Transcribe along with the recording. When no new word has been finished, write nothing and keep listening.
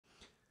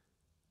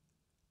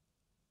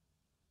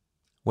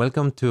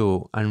Welcome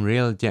to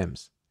Unreal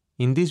Gems.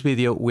 In this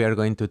video we are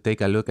going to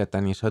take a look at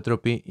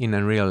anisotropy in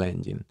Unreal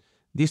Engine.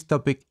 This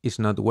topic is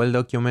not well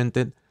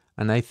documented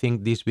and I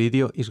think this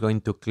video is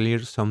going to clear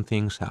some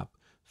things up.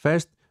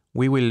 First,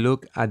 we will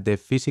look at the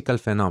physical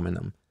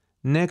phenomenon.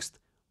 Next,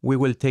 we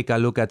will take a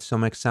look at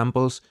some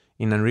examples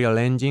in Unreal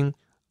Engine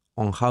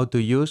on how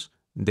to use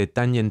the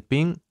tangent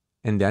pin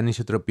and the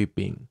anisotropy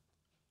pin.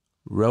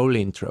 Roll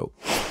intro.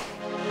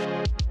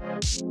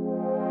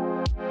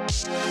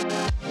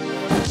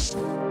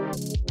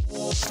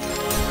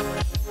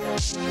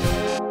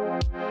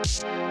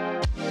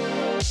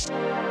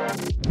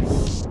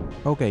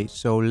 Okay,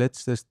 so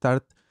let's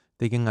start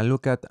taking a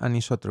look at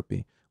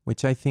anisotropy,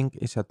 which I think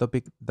is a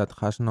topic that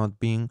has not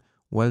been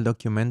well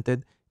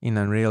documented in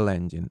Unreal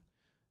Engine.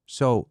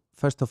 So,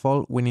 first of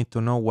all, we need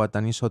to know what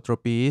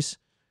anisotropy is.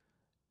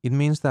 It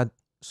means that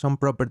some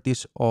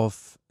properties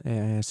of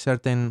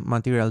certain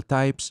material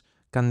types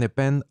can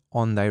depend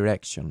on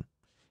direction.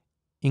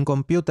 In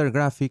computer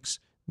graphics,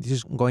 this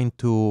is going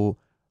to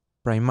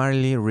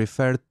primarily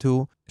refer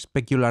to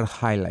specular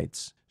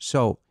highlights.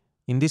 So,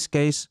 in this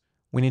case,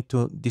 we need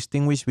to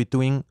distinguish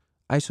between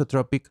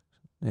isotropic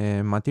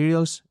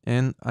materials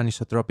and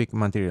anisotropic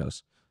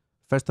materials.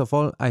 First of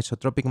all,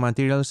 isotropic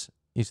materials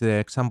is the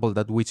example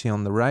that we see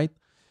on the right,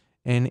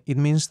 and it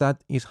means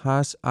that it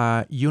has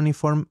a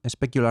uniform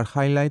specular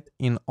highlight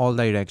in all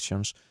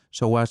directions.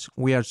 So as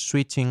we are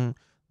switching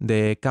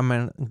the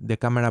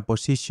camera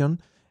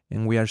position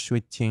and we are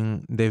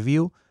switching the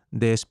view,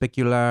 the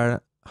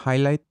specular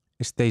highlight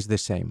stays the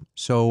same.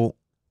 So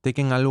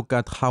taking a look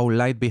at how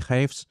light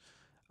behaves,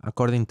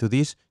 according to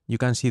this, you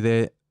can see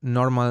the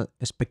normal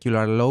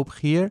specular lobe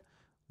here,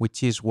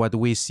 which is what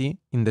we see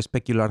in the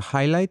specular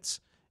highlights,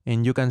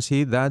 and you can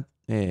see that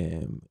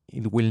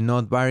it will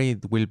not vary,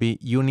 it will be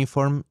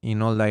uniform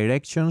in all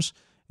directions,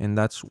 and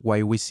that's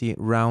why we see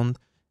round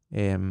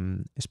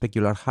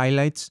specular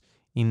highlights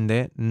in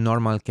the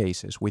normal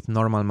cases with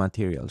normal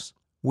materials.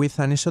 With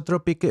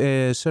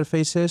anisotropic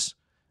surfaces,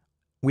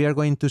 we are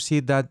going to see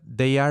that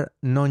they are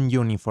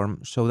non-uniform.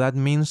 So that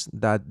means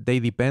that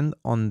they depend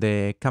on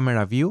the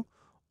camera view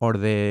or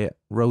the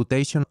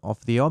rotation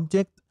of the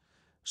object.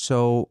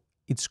 So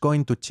it's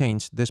going to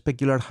change. The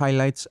specular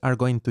highlights are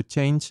going to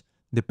change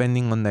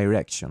depending on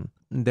direction.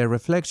 The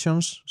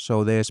reflections,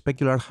 so the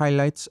specular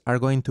highlights, are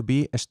going to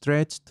be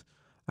stretched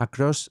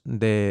across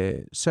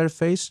the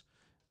surface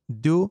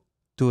due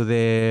to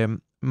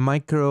the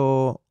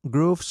micro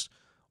grooves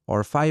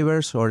or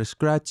fibers or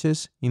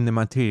scratches in the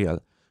material.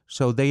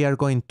 So they are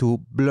going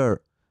to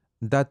blur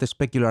that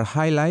specular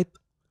highlight,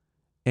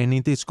 and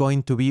it is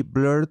going to be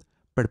blurred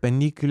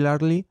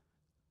perpendicularly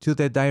to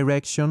the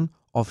direction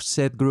of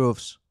said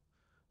grooves.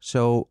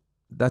 So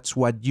that's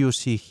what you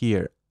see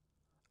here.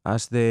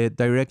 As the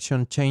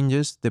direction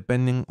changes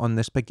depending on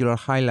the specular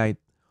highlight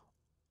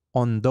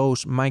on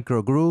those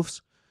micro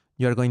grooves,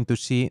 you are going to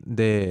see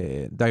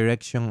the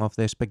direction of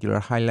the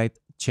specular highlight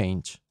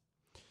change.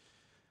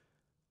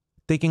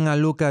 Taking a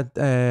look at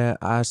a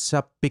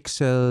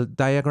subpixel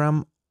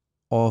diagram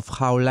of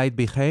how light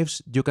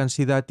behaves, you can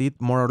see that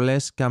it more or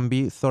less can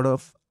be thought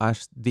of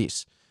as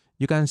this.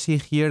 You can see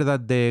here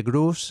that the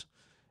grooves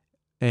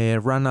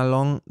run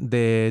along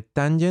the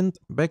tangent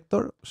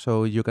vector,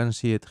 so you can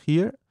see it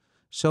here.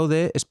 So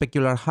the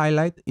specular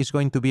highlight is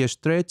going to be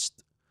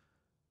stretched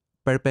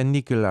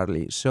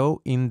perpendicularly,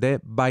 so in the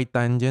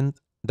bitangent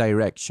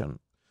direction.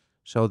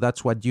 So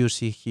that's what you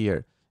see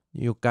here.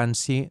 You can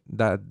see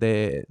that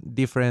the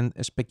different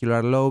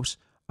specular lobes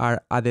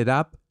are added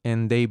up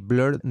and they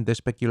blur the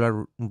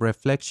specular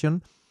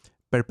reflection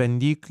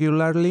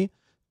perpendicularly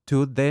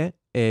to the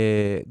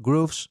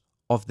grooves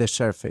of the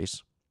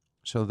surface.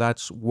 So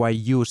that's why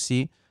you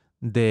see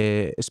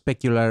the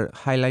specular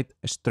highlight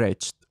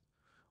stretched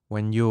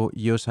when you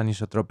use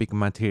anisotropic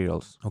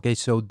materials. Okay,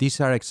 so these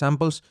are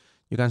examples.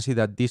 You can see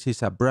that this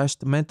is a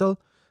brushed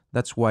metal.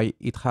 That's why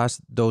it has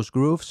those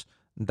grooves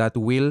that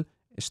will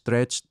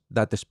stretch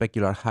that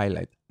specular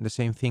highlight. The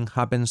same thing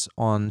happens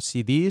on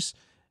CDs,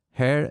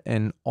 hair,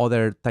 and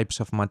other types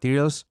of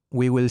materials.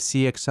 We will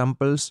see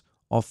examples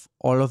of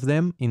all of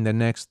them in the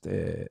next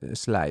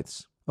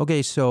slides.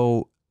 Okay,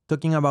 so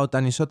talking about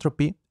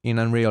anisotropy in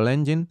Unreal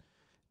Engine,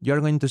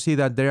 you're going to see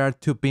that there are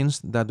two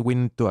pins that we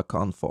need to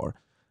account for.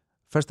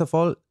 First of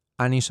all,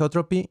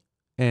 anisotropy,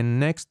 and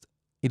next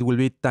it will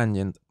be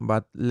tangent,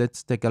 but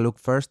let's take a look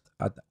first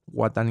at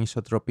what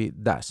anisotropy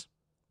does.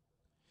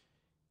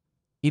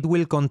 It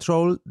will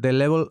control the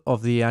level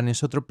of the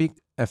anisotropic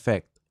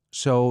effect.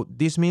 So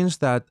this means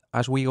that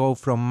as we go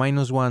from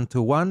 -1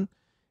 to 1,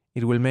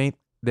 it will make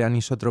the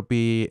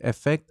anisotropy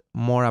effect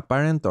more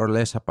apparent or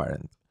less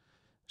apparent.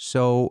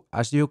 So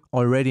as you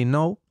already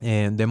know,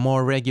 the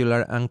more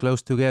regular and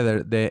close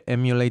together the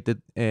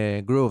emulated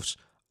grooves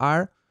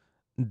are,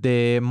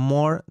 the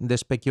more the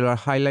specular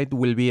highlight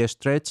will be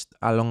stretched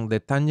along the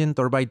tangent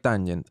or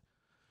bitangent.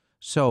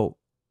 So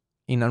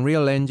in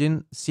Unreal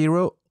Engine,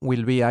 0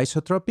 will be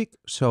isotropic,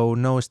 so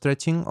no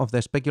stretching of the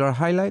specular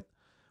highlight.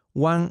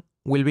 1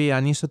 will be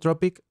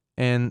anisotropic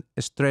and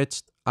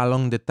stretched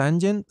along the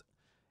tangent,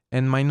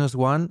 and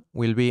 -1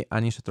 will be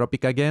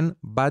anisotropic again,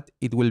 but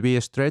it will be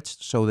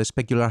stretched, so the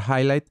specular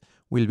highlight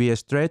will be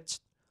stretched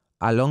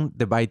along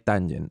the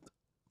bitangent.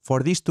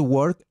 For this to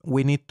work,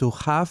 we need to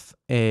have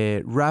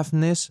a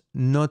roughness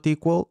not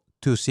equal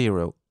to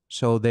 0.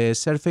 So the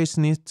surface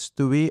needs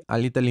to be a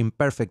little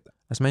imperfect.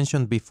 As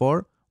mentioned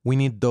before, we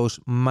need those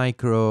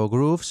micro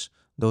grooves,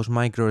 those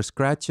micro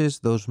scratches,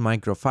 those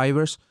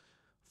microfibers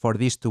for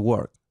this to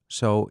work.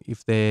 So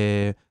if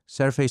the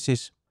surface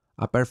is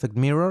a perfect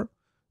mirror,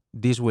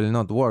 this will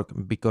not work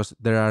because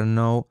there are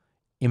no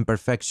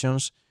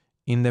imperfections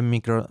in the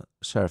micro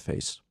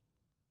surface.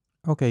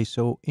 Okay,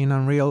 so in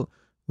Unreal,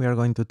 we are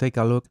going to take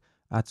a look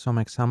at some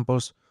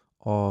examples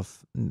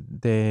of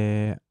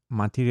the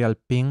material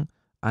pin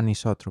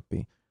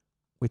anisotropy,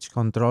 which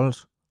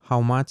controls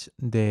how much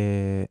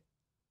the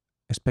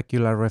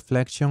specular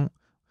reflection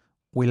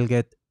will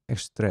get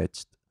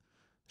stretched.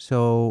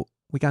 So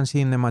we can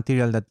see in the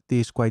material that it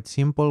is quite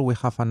simple. We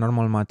have a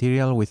normal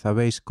material with a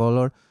base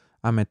color,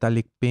 a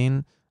metallic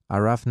pin,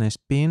 a roughness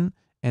pin,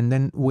 and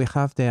then we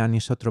have the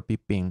anisotropy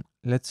pin.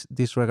 Let's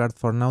disregard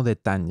for now the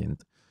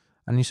tangent.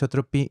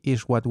 Anisotropy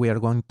is what we are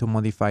going to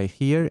modify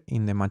here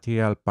in the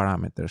material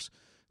parameters.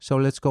 So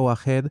let's go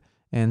ahead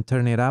and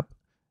turn it up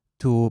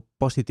to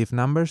positive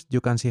numbers. You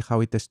can see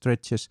how it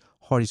stretches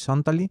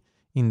horizontally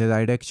in the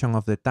direction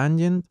of the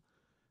tangent,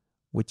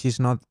 which is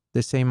not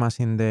the same as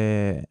in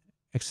the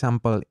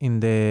example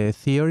in the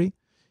theory,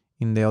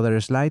 in the other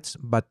slides,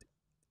 but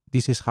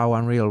this is how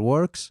Unreal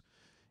works.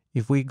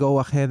 If we go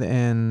ahead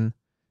and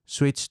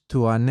switch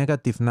to a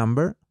negative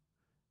number,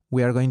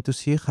 we are going to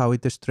see how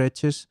it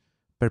stretches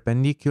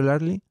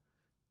perpendicularly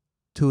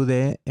to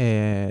the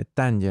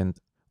tangent,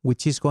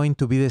 which is going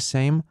to be the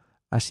same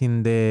as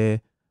in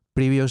the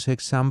previous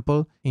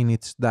example in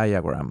its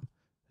diagram.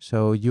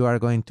 So you are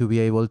going to be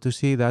able to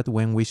see that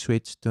when we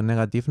switch to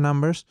negative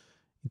numbers,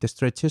 it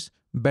stretches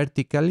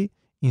vertically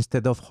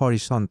instead of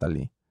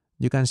horizontally.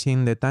 You can see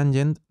in the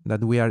tangent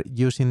that we are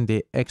using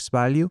the x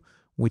value,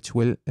 which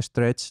will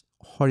stretch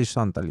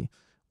horizontally.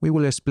 We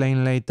will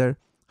explain later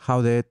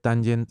how the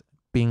tangent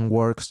pin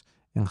works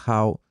and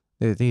how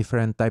the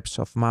different types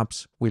of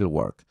maps will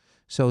work.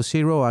 So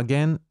 0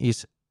 again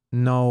is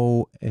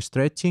no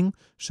stretching,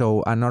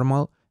 so a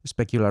normal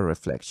specular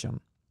reflection.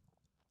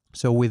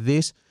 So with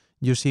this,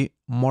 you see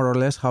more or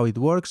less how it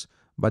works,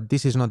 but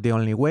this is not the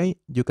only way.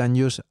 You can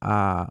use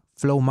a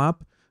flow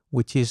map,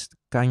 which is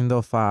kind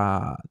of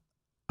a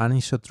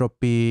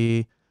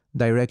anisotropy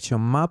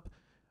direction map,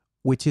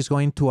 which is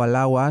going to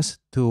allow us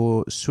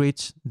to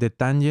switch the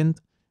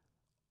tangent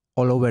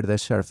all over the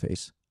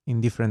surface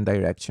in different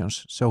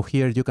directions. So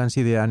here you can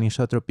see the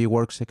anisotropy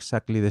works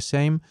exactly the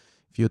same.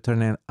 If you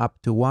turn it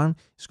up to 1,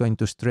 it's going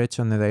to stretch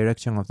on the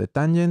direction of the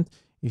tangent.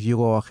 If you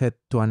go ahead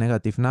to a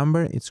negative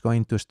number, it's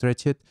going to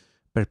stretch it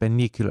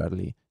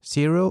perpendicularly.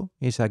 0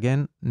 is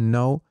again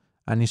no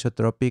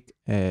anisotropic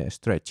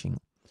stretching.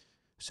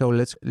 So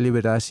let's leave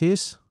it as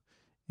is,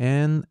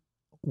 and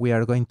we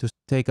are going to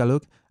take a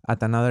look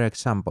at another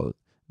example.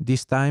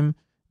 This time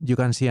you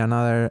can see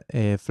another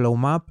flow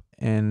map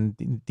and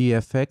the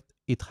effect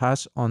it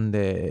has on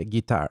the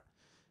guitar.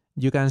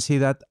 You can see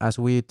that as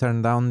we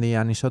turn down the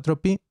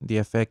anisotropy, the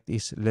effect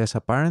is less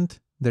apparent,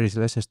 there is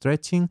less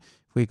stretching.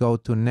 If we go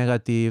to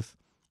negative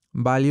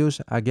values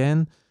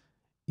again,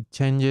 it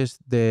changes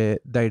the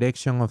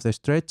direction of the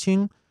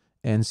stretching,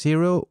 and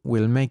 0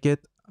 will make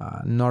it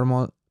a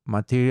normal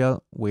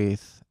material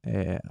with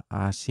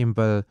a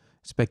simple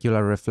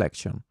specular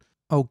reflection.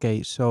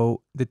 Okay,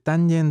 so the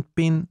tangent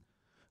pin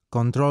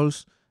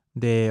controls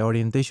the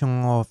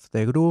orientation of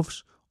the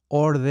grooves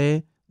or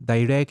the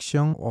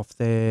direction of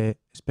the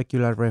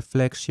specular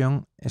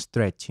reflection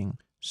stretching.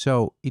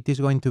 So it is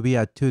going to be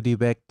a 2D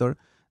vector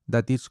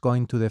that is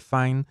going to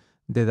define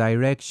the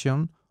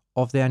direction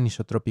of the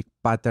anisotropic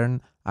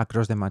pattern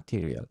across the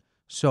material.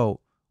 So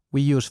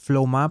we use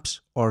flow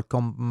maps or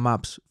comp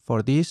maps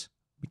for this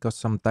because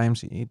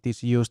sometimes it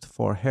is used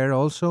for hair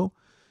also.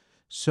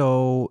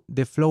 So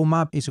the flow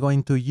map is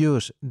going to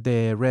use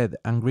the red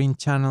and green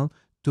channel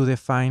to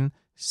define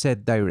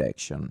set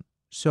direction.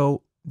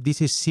 So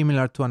this is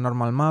similar to a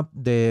normal map.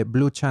 The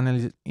blue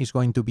channel is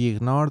going to be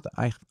ignored.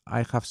 I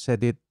have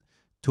set it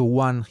to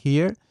 1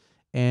 here,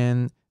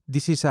 and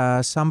this is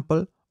a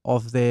sample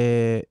of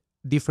the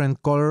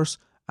different colors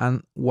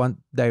and what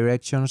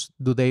directions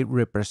do they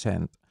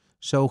represent.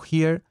 So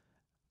here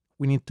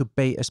we need to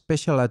pay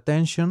special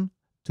attention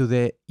to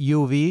the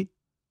UV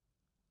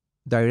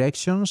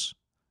directions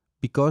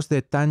because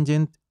the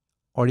tangent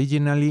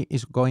originally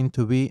is going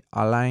to be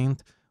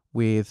aligned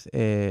with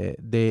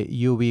the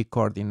UV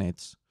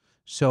coordinates.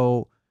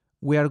 So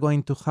we are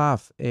going to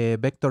have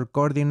vector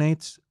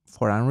coordinates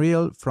for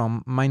Unreal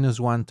from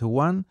 -1 to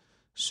 1.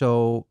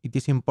 So it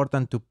is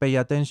important to pay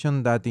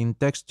attention that in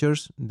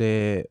textures,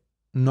 the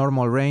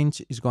normal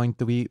range is going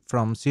to be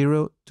from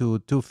 0 to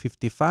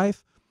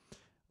 255,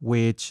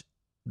 which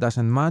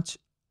doesn't match,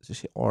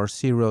 or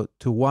 0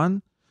 to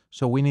 1.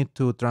 So we need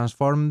to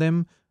transform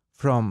them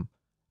from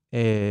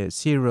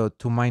 0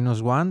 to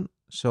 -1.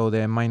 So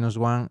the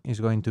 -1 is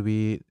going to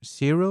be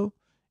 0,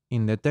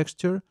 in the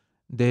texture,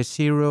 the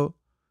 0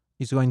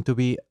 is going to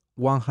be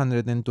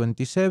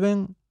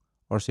 127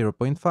 or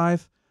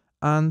 0.5,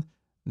 and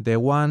the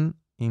 1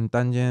 in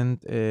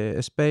tangent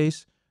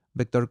space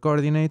vector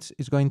coordinates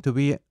is going to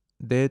be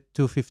the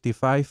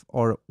 255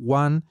 or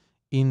 1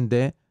 in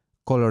the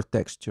color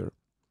texture.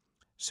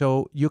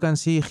 So you can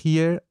see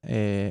here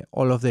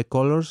all of the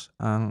colors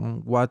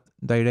and what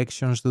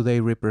directions do they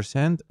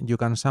represent. You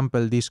can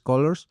sample these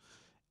colors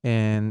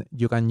and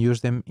you can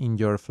use them in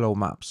your flow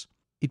maps.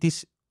 It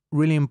is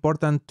really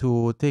important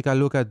to take a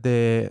look at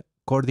the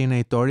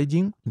coordinate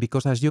origin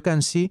because, as you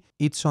can see,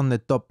 it's on the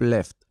top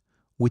left,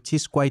 which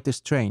is quite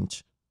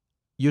strange.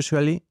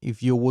 Usually,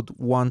 if you would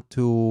want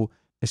to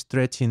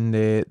stretch in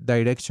the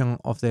direction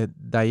of the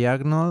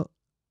diagonal,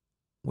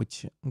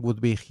 which would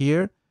be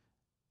here,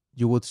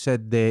 you would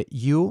set the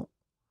U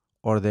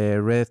or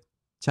the red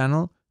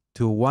channel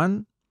to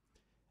 1,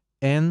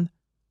 and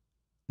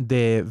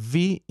the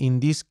V in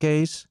this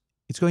case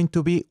it's going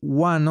to be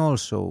 1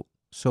 also.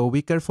 So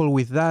be careful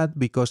with that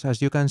because,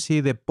 as you can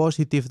see, the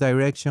positive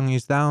direction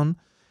is down,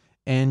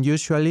 and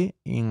usually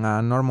in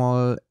a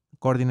normal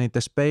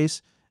coordinate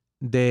space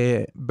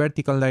the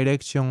vertical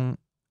direction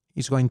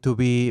is going to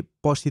be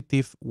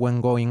positive when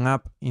going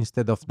up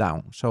instead of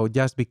down. So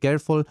just be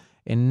careful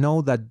and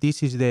know that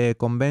this is the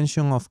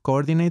convention of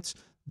coordinates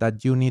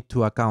that you need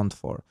to account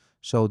for.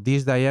 So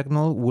this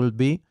diagonal will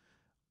be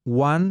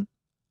 1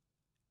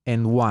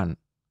 and 1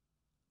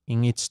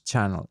 in each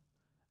channel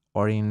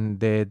or in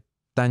the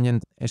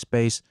tangent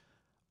space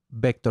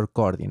vector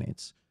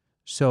coordinates.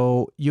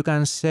 So you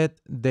can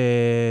set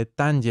the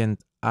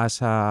tangent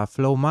as a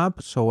flow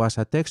map, so as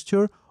a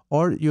texture,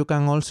 or you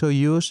can also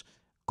use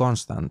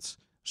constants,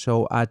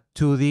 so a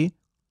 2D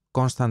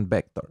constant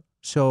vector.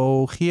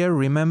 So here,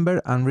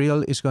 remember,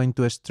 Unreal is going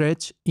to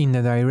stretch in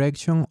the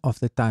direction of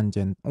the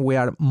tangent. We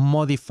are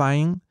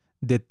modifying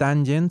the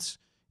tangents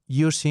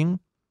using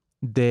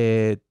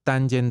the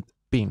tangent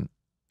pin.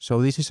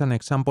 So this is an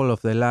example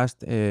of the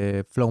last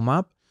flow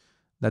map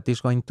that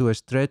is going to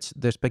stretch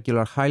the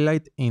specular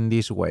highlight in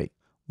this way.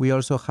 We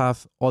also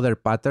have other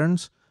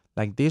patterns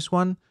like this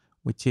one,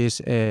 which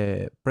is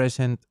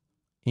present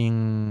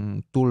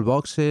in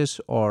toolboxes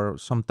or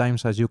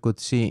sometimes, as you could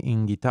see,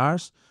 in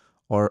guitars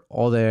or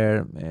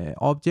other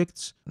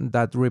objects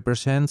that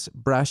represents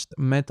brushed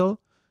metal,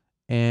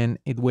 and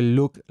it will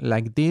look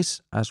like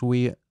this as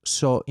we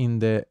saw in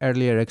the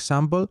earlier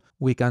example.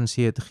 We can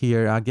see it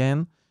here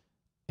again,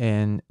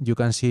 and you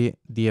can see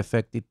the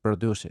effect it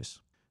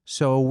produces.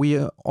 So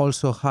we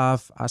also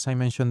have, as I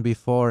mentioned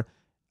before,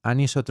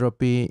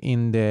 anisotropy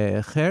in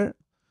the hair.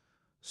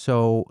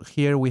 So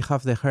here we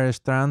have the hair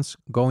strands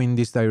going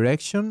this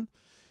direction,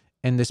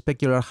 and the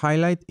specular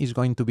highlight is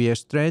going to be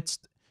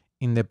stretched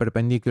in the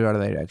perpendicular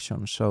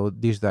direction, so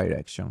this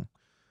direction.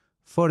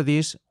 For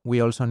this,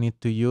 we also need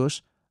to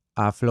use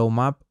a flow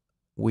map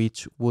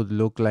which would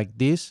look like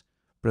this,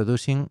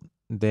 producing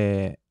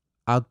the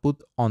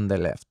output on the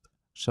left.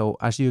 So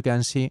as you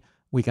can see,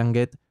 we can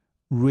get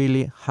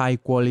really high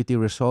quality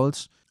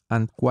results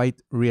and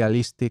quite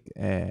realistic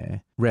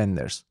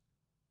renders.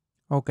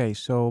 Okay,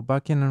 so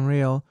back in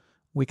Unreal,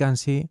 we can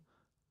see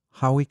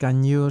how we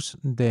can use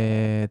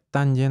the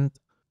tangent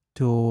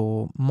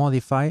to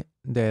modify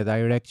the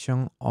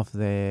direction of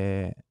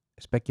the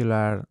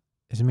specular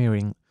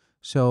smearing.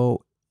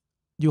 So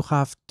you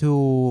have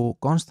two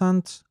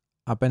constants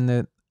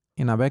appended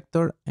in a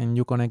vector, and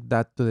you connect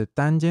that to the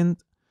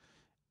tangent,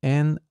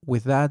 and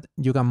with that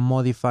you can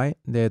modify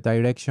the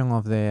direction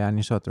of the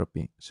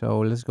anisotropy. So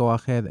let's go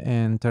ahead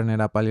and turn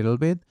it up a little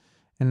bit,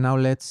 and now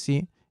let's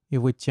see if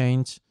we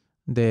change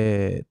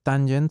the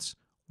tangents,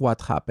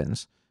 what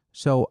happens.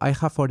 So I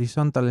have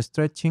horizontal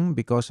stretching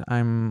because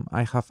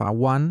I have a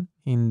 1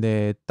 in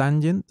the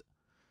tangent.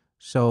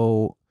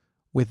 So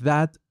with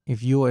that,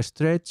 if you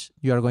stretch,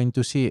 you are going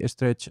to see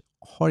stretch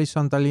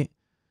horizontally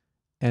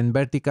and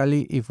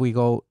vertically if we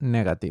go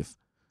negative,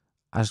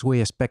 as we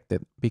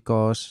expected,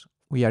 because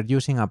we are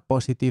using a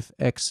positive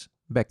X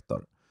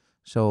vector.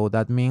 So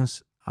that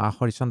means a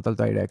horizontal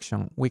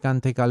direction. We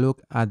can take a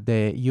look at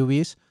the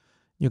UVs.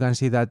 You can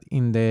see that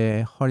in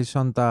the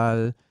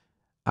horizontal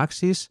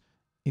axis,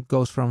 it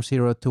goes from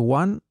 0 to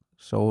 1.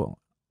 So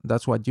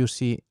that's what you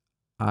see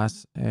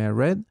as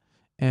red.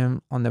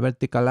 And on the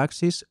vertical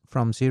axis,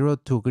 from 0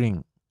 to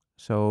green.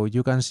 So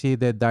you can see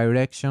the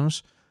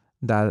directions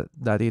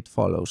that it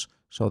follows.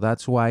 So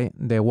that's why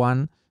the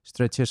 1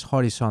 stretches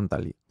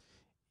horizontally.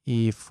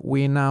 If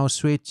we now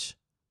switch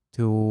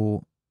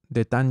to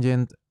the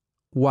tangent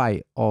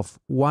Y of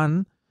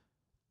 1,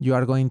 you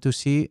are going to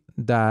see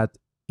that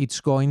it's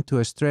going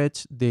to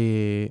stretch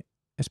the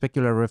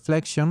specular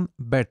reflection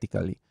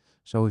vertically.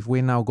 So if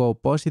we now go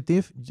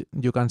positive,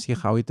 you can see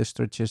how it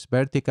stretches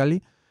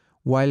vertically,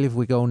 while if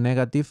we go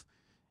negative,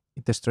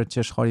 it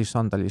stretches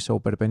horizontally, so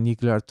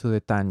perpendicular to the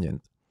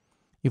tangent.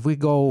 If we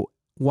go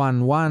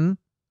 1, 1,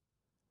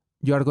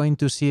 you are going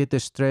to see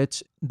it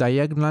stretch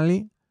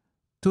diagonally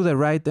to the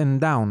right and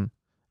down,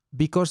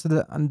 because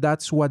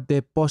that's what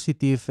the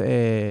positive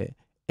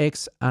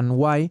X and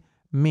Y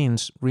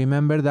means?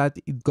 Remember that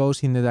it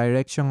goes in the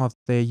direction of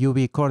the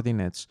UV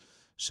coordinates.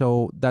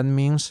 So that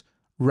means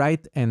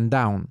right and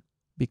down,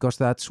 because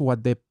that's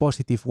what the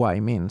positive y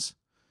means.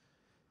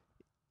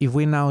 If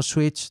we now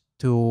switch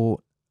to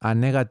a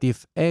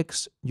negative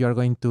x, you're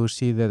going to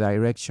see the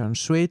direction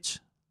switch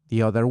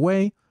the other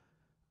way.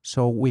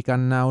 So we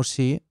can now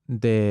see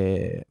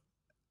the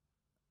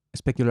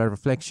specular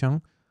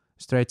reflection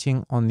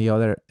stretching on the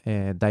other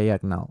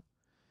diagonal.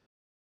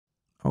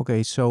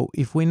 Okay, so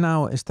if we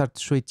now start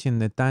switching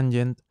the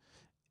tangent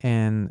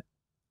and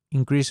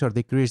increase or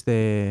decrease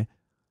the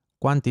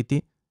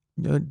quantity,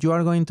 you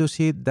are going to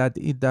see that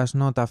it does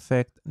not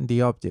affect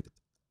the object.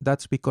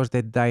 That's because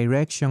the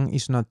direction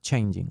is not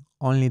changing,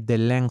 only the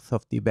length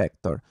of the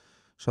vector.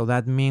 So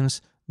that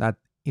means that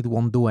it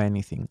won't do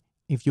anything.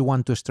 If you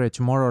want to stretch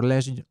more or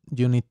less,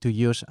 you need to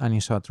use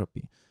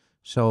anisotropy.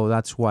 So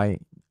that's why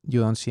you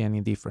don't see any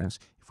difference.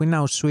 If we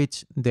now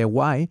switch the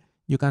y,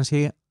 you can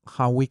see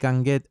how we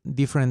can get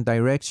different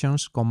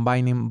directions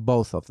combining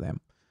both of them.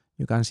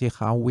 You can see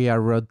how we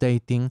are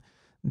rotating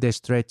the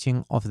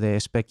stretching of the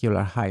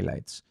specular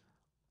highlights.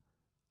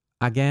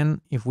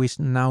 Again, if we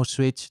now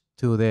switch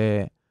to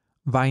the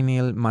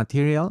vinyl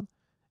material,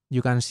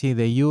 you can see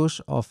the use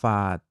of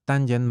a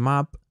tangent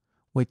map,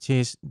 which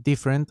is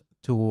different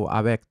to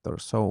a vector.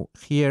 So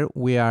here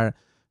we are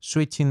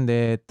switching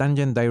the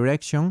tangent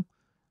direction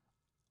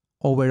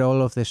over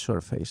all of the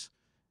surface,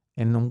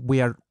 and we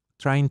are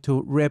trying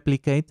to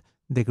replicate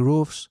the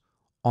grooves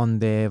on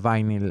the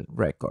vinyl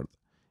record.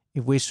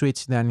 If we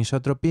switch the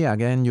anisotropy,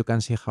 again, you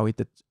can see how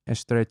it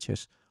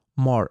stretches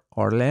more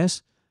or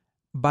less,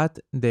 but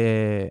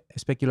the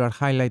specular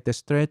highlight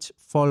stretch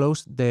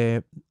follows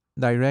the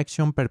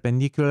direction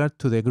perpendicular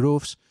to the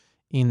grooves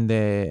in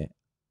the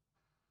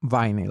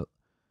vinyl.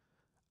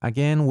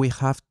 Again, we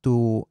have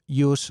to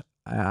use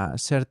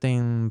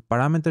certain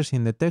parameters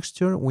in the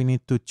texture. We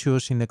need to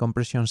choose in the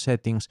compression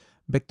settings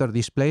vector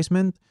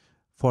displacement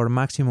for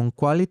maximum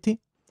quality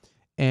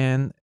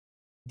and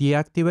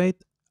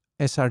deactivate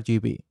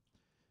sRGB.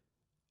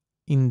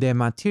 In the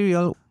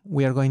material,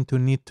 we are going to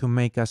need to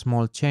make a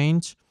small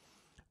change,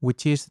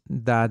 which is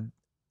that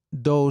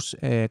those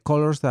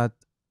colors that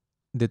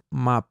the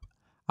map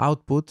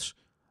outputs,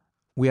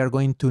 we are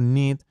going to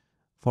need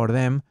for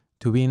them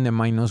to be in the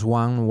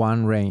 -1,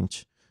 1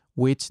 range,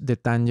 which the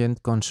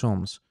tangent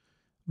consumes.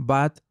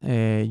 But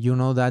you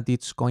know that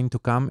it's going to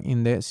come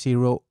in the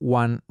 0,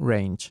 1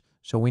 range.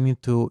 So we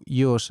need to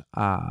use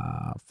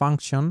a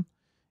function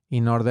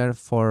in order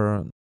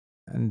for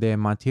the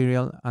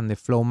material and the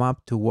flow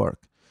map to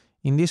work.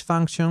 In this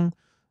function,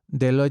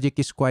 the logic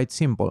is quite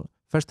simple.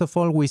 First of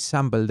all, we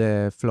sample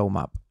the flow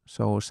map.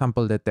 So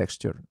sample the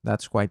texture.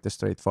 That's quite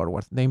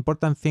straightforward. The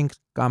important thing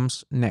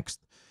comes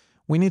next.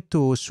 We need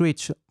to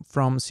switch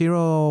from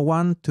 0,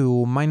 1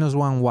 to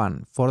 -1,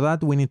 1. For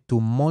that, we need to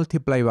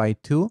multiply by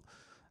 2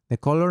 the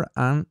color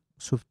and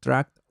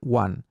subtract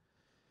 1.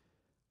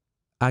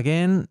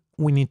 Again,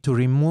 we need to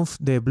remove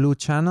the blue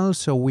channel,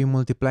 so we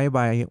multiply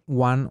by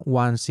 1,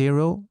 1,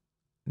 0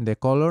 the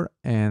color,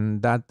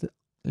 and that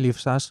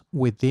leaves us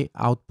with the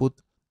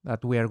output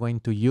that we are going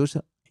to use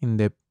in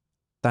the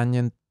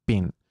tangent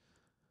pin.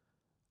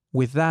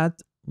 With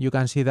that, you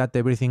can see that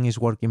everything is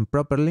working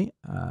properly,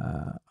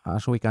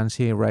 as we can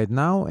see right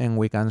now, and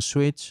we can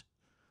switch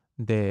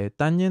the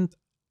tangent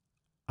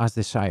as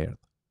desired.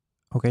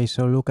 Okay,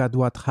 so look at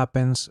what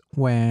happens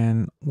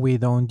when we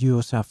don't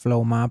use a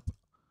flow map.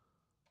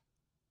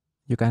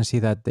 You can see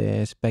that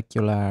the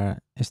specular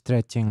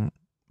stretching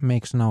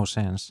makes no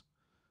sense.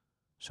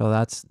 So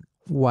that's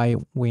why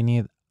we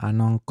need a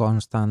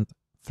non-constant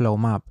flow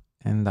map,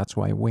 and that's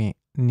why we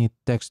need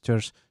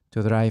textures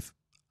to drive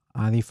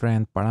a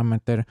different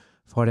parameter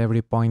for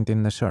every point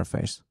in the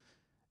surface.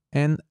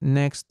 And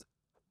next,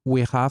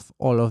 we have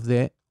all of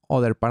the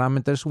other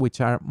parameters which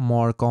are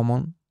more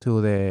common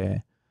to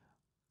the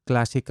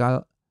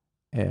classical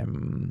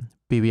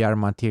PBR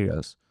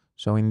materials.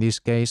 So in this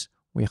case,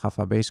 we have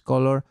a base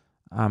color,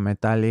 a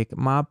metallic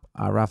map,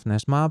 a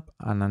roughness map,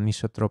 and an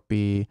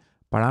anisotropy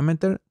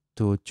parameter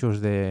to choose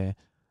the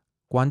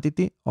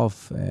quantity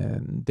of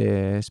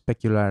the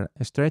specular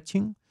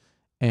stretching,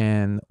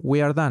 and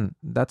we are done.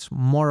 That's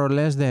more or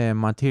less the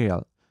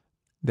material.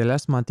 The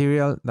last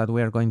material that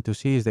we are going to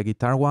see is the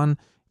guitar one.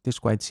 It is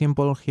quite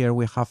simple. Here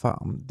we have a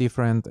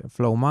different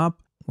flow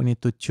map. We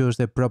need to choose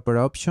the proper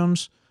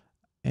options,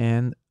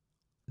 and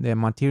the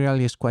material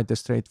is quite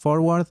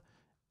straightforward.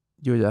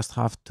 You just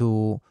have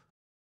to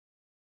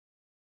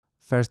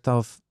first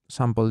off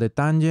sample the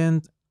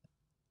tangent,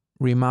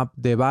 remap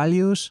the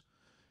values,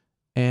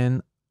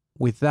 and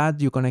with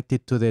that you connect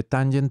it to the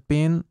tangent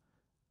pin.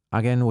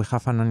 Again, we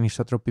have an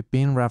anisotropy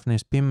pin,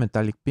 roughness pin,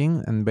 metallic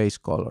pin, and base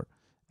color.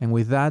 And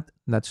with that,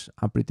 that's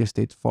a pretty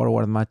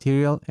straightforward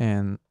material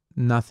and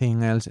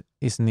nothing else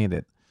is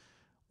needed.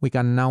 We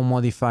can now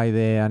modify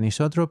the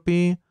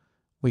anisotropy.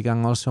 We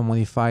can also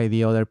modify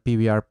the other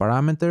PBR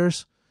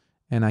parameters.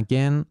 And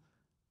again,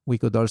 we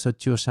could also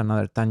choose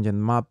another tangent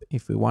map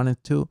if we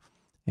wanted to,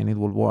 and it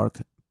will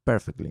work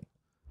perfectly.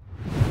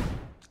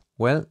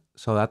 Well,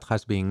 so that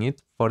has been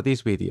it for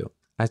this video.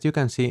 As you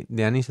can see,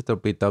 the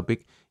anisotropy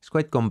topic is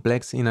quite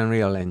complex in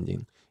Unreal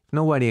Engine. If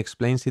nobody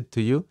explains it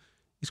to you,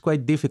 it's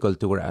quite difficult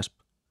to grasp.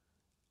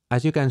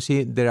 As you can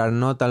see, there are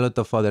not a lot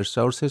of other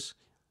sources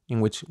in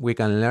which we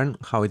can learn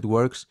how it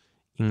works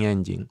in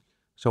Engine,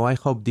 so I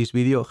hope this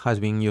video has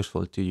been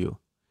useful to you.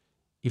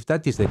 If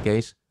that is the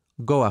case,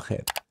 go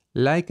ahead,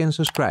 like and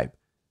subscribe.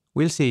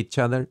 We'll see each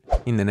other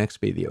in the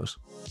next videos.